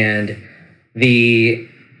fantastic. And the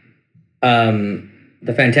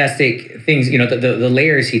fantastic things, the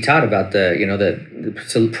layers he taught about,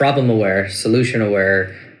 the problem aware, solution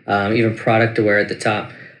aware, even product aware at the top.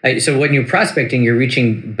 So when you're prospecting, you're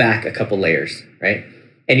reaching back a couple layers, right?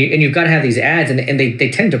 And you've got to have these ads, and they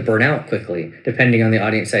tend to burn out quickly depending on the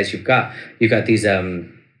audience size you've got. You've got these the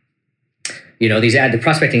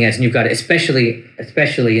prospecting ads, and you've got, especially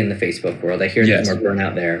in the Facebook world, I hear there's more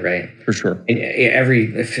burnout there, right? For sure. And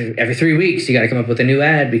every 3 weeks, you got to come up with a new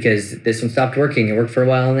ad because this one stopped working. It worked for a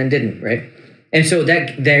while and then didn't, right? And so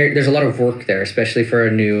there's a lot of work there, especially for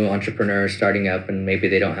a new entrepreneur starting up, and maybe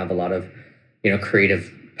they don't have a lot of, creative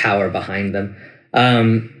power behind them.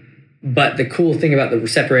 But the cool thing about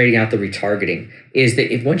separating out the retargeting is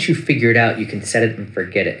that once you figure it out, you can set it and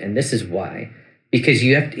forget it. And this is why. Because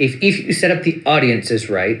you have to, if you set up the audiences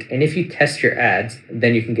right, and if you test your ads,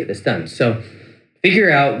 then you can get this done. So figure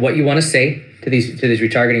out what you want to say to these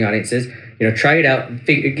retargeting audiences. Try it out.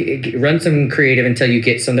 Run some creative until you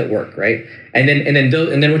get some that work, right? And then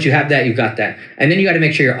once you have that, you've got that. And then you got to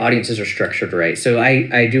make sure your audiences are structured right. So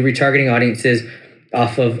I do retargeting audiences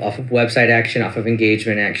off of website action, off of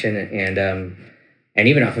engagement action, and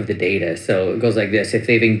even off of the data. So it goes like this: if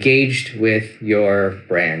they've engaged with your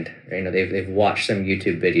brand, they've watched some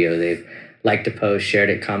YouTube video, they've liked a post, shared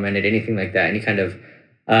it, commented, anything like that, any kind of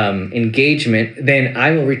engagement, then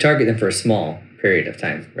I will retarget them for a small period of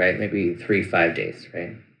time, right? Maybe 3-5 days,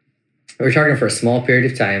 right? I retarget them for a small period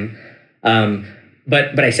of time.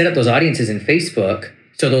 But I set up those audiences in Facebook,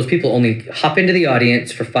 so those people only hop into the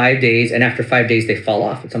audience for 5 days, and after 5 days, they fall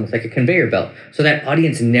off. It's almost like a conveyor belt. So that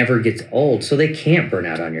audience never gets old, so they can't burn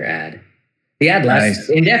out on your ad. The ad lasts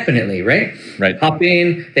indefinitely, right? Right. Hop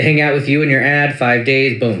in, they hang out with you in your ad, 5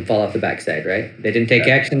 days, boom, fall off the backside, right? They didn't take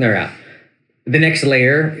action, they're out. The next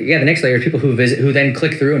layer is people who then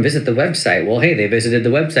click through and visit the website. Well, hey, they visited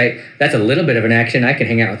the website. That's a little bit of an action. I can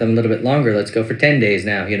hang out with them a little bit longer. Let's go for 10 days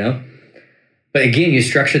now, But again, you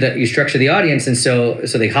structure the audience, and so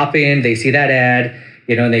they hop in, they see that ad,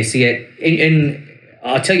 and they see it. And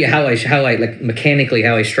I'll tell you how I like mechanically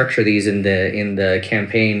how I structure these in the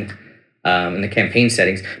campaign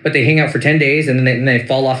settings. But they hang out for 10 days, and then they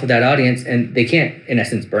fall off of that audience, and they can't, in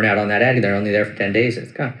essence, burn out on that ad. They're only there for 10 days, and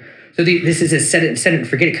it's gone. So this is a set it and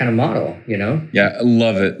forget it kind of model, Yeah, I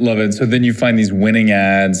love it. So then you find these winning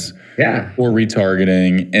ads. Or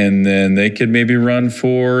retargeting, and then they could maybe run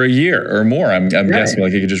for a year or more. I'm guessing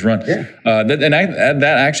like you could just run. Yeah. That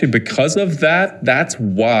actually, because of that, that's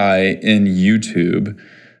why in YouTube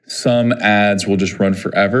some ads will just run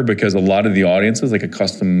forever, because a lot of the audiences, like a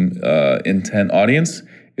custom intent audience,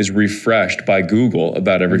 is refreshed by Google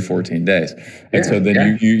about every 14 days. And so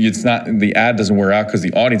then it's not, the ad doesn't wear out because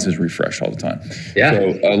the audience is refreshed all the time. Yeah.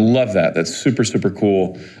 So I love that. That's super, super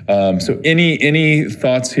cool. So any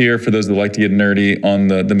thoughts here for those that like to get nerdy on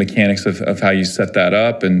the mechanics of how you set that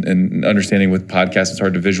up, and understanding with podcasts, it's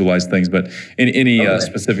hard to visualize things, but any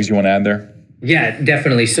specifics you want to add there? Yeah,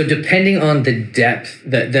 definitely. So depending on the depth,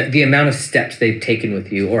 the amount of steps they've taken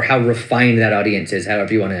with you, or how refined that audience is,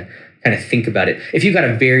 however you want to kind of think about it. If you've got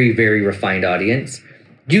a very, very refined audience,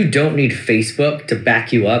 you don't need Facebook to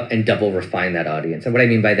back you up and double refine that audience. And what I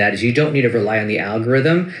mean by that is you don't need to rely on the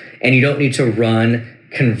algorithm, and you don't need to run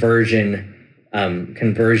conversion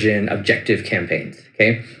objective campaigns.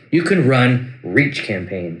 Okay, you can run reach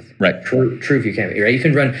campaigns, right? True view campaign, right? You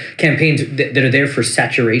can run campaigns that are there for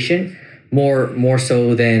saturation, more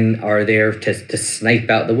so than are there to snipe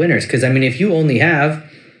out the winners. Because I mean, if you only have,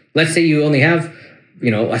 let's say you only have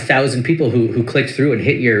 1,000 people who clicked through and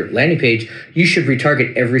hit your landing page, you should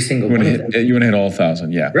retarget every single one of them. You want to hit all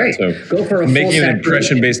 1,000, yeah. Right. So go for making an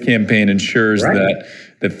impression-based campaign ensures that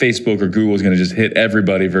Facebook or Google is going to just hit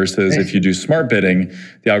everybody, versus if you do smart bidding,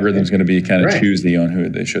 the algorithm is going to be kind of choosy on who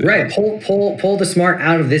they should. Right. Pull the smart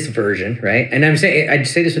out of this version, right? And I'd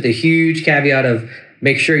say this with a huge caveat of,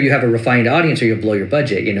 make sure you have a refined audience, or you'll blow your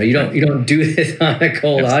budget. You don't do this on a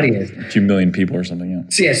cold audience. A few million people or something. Yeah.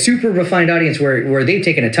 So super refined audience where they've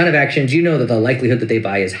taken a ton of actions. You know that the likelihood that they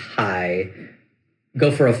buy is high.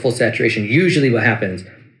 Go for a full saturation. Usually, what happens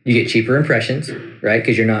You get cheaper impressions, right?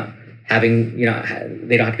 Because you're not having,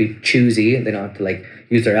 they don't have to be choosy. They don't have to like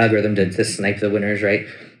use their algorithm to snipe the winners, right?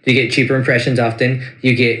 You get cheaper impressions often.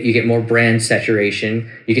 You get more brand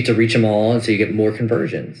saturation. You get to reach them all, and so you get more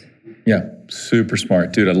conversions. Yeah, super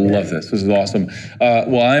smart, dude. I love this. This is awesome.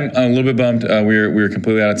 Well, I'm a little bit bummed. We're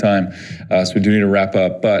completely out of time, so we do need to wrap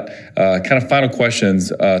up. But kind of final questions.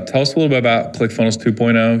 Tell us a little bit about ClickFunnels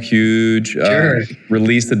 2.0. Huge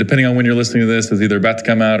release that, depending on when you're listening to this, is either about to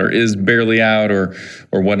come out or is barely out or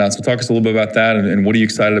whatnot. So talk us a little bit about that, and what are you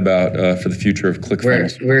excited about for the future of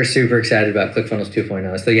ClickFunnels? We're super excited about ClickFunnels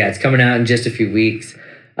 2.0. So yeah, it's coming out in just a few weeks.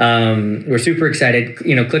 We're super excited.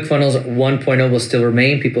 ClickFunnels 1.0 will still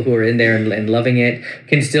remain. People who are in there and loving it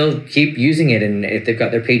can still keep using it. And if they've got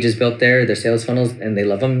their pages built there, their sales funnels, and they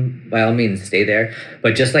love them, by all means, stay there.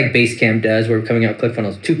 But just like Basecamp does, we're coming out with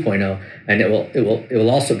ClickFunnels 2.0, and it will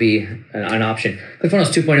also be an option.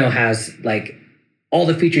 ClickFunnels 2.0 has like all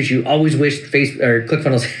the features you always wished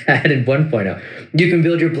ClickFunnels had in 1.0. You can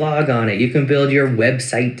build your blog on it. You can build your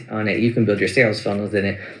website on it. You can build your sales funnels in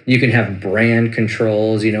it. You can have brand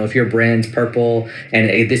controls. If your brand's purple and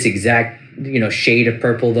this exact shade of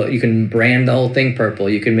purple, you can brand the whole thing purple.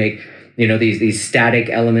 You can make these static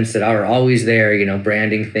elements that are always there.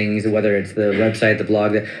 Branding things, whether it's the website, the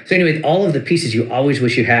blog. So anyway, all of the pieces you always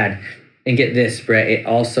wish you had. And get this, Brett, it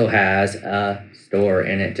also has a store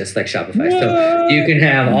in it, just like Shopify. Whoa. So you can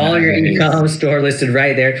have all your e-com store listed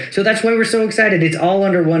right there. So that's why we're so excited. It's all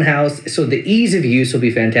under one house. So the ease of use will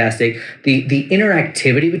be fantastic. The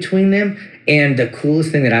interactivity between them, and the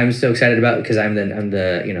coolest thing that I'm so excited about, because I'm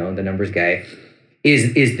the numbers guy,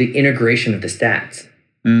 is the integration of the stats.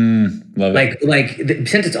 Love it.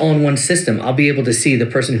 Since it's all in one system, I'll be able to see the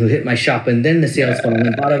person who hit my shop and then the sales funnel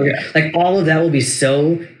and bought over here. Like all of that will be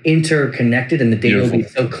so interconnected, and the data will be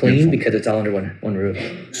so clean because it's all under one roof.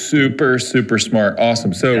 Super, super smart.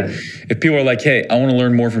 Awesome. So if people are like, hey, I want to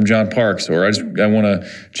learn more from John Parks, or I want to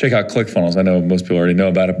check out ClickFunnels. I know most people already know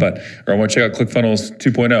about it, or I want to check out ClickFunnels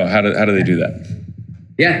 2.0. How do they do that?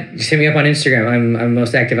 Yeah, just hit me up on Instagram. I'm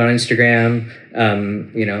most active on Instagram.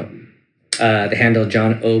 The handle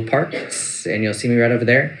John O. Parks, and you'll see me right over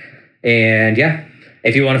there. And yeah,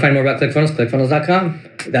 if you want to find more about ClickFunnels, ClickFunnels.com.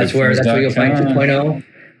 That's where you'll find 2.0.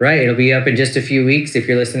 Right, it'll be up in just a few weeks. If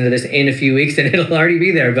you're listening to this in a few weeks, then it'll already be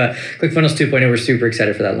there. But ClickFunnels 2.0, we're super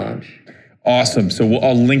excited for that launch. Awesome. So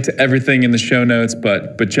I'll link to everything in the show notes.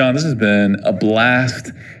 But John, this has been a blast.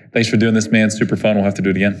 Thanks for doing this, man. Super fun. We'll have to do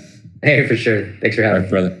it again. Hey, for sure. Thanks for having me.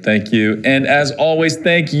 Brother. Thank you. And as always,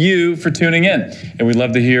 thank you for tuning in. And we'd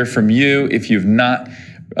love to hear from you. If you've not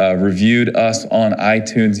reviewed us on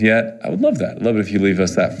iTunes yet, I would love that. I'd love it if you leave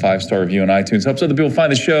us that 5-star review on iTunes. Helps other people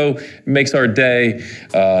find the show, makes our day,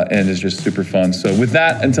 and is just super fun. So with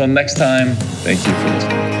that, until next time, thank you for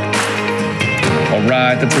listening. All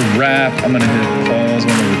right, that's a wrap. I'm going to hit pause. I'm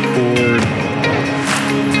going to record.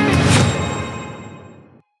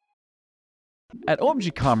 At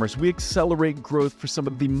OMG Commerce, we accelerate growth for some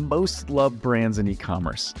of the most loved brands in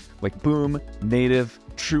e-commerce, like Boom, Native,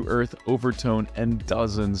 True Earth, Overtone, and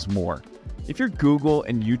dozens more. If your Google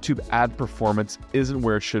and YouTube ad performance isn't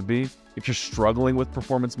where it should be, if you're struggling with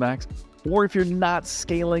Performance Max, or if you're not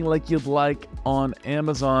scaling like you'd like on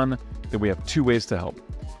Amazon, then we have 2 ways to help.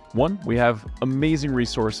 One, we have amazing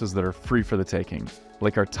resources that are free for the taking,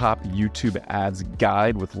 like our top YouTube ads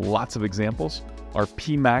guide with lots of examples, our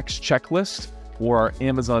PMax checklist, or our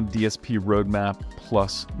Amazon DSP roadmap,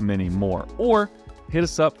 plus many more. Or hit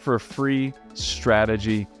us up for a free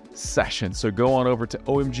strategy session. So go on over to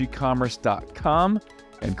omgcommerce.com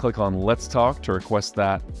and click on Let's Talk to request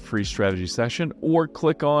that free strategy session, or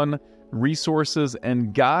click on Resources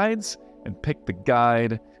and Guides and pick the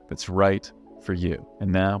guide that's right for you.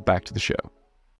 And now back to the show.